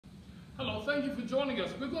Hello, thank you for joining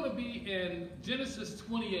us. We're going to be in Genesis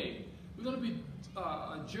 28. We're going to be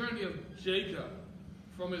a journey of Jacob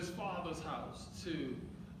from his father's house to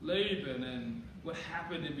Laban and what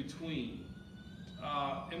happened in between.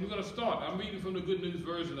 And we're going to start. I'm reading from the Good News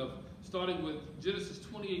version of starting with Genesis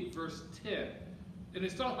 28 verse 10. And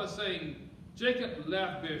it starts by saying, Jacob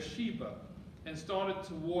left Beersheba and started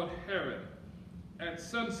toward Haran. At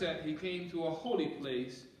sunset he came to a holy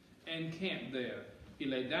place and camped there. He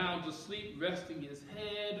lay down to sleep, resting his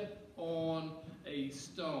head on a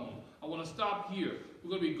stone. I want to stop here. We're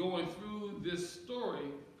going to be going through this story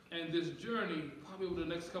and this journey probably over the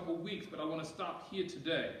next couple of weeks, but I want to stop here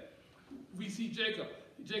today. We see Jacob.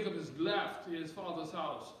 Jacob has left his father's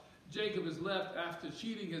house. Jacob is left after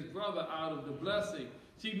cheating his brother out of the blessing,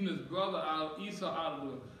 cheating his brother out, Esau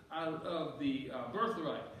out of the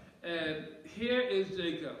birthright. And here is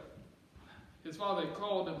Jacob. His father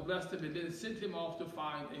called and blessed him and then sent him off to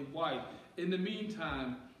find a wife. In the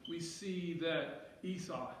meantime, we see that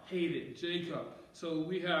Esau hated Jacob. So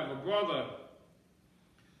we have a brother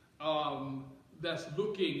that's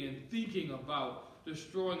looking and thinking about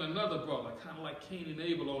destroying another brother, kind of like Cain and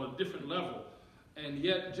Abel on a different level. And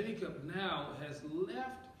yet Jacob now has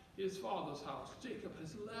left his father's house. Jacob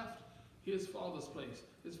has left his father's place.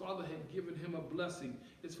 His father had given him a blessing.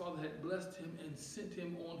 His father had blessed him and sent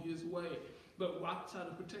him on his way. But outside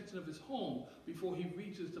the protection of his home, before he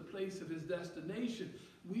reaches the place of his destination,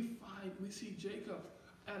 we see Jacob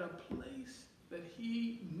at a place that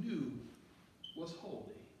he knew was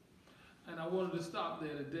holy. And I wanted to stop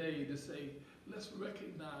there today to say, let's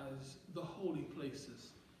recognize the holy places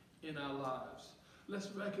in our lives.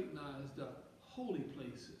 Let's recognize the holy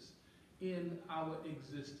places in our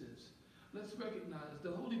existence. Let's recognize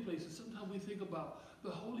the holy places. Sometimes we think about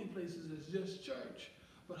the holy places as just church.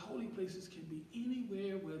 But holy places can be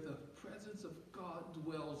anywhere where the presence of God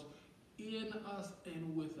dwells in us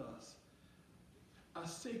and with us. A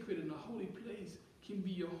sacred and a holy place can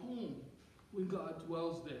be your home when God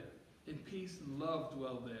dwells there, and peace and love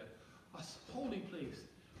dwell there. A holy place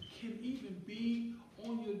can even be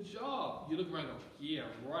on your job. You look around and go, yeah,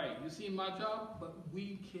 right. You see my job? But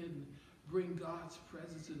we can bring God's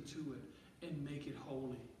presence into it and make it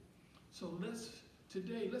holy. So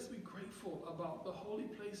today, let's be grateful about the holy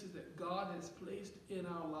places that God has placed in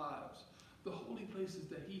our lives, the holy places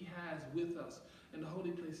that He has with us, and the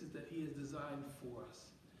holy places that He has designed for us.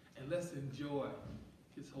 And let's enjoy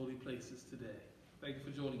His holy places today. Thank you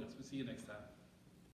for joining us. We'll see you next time.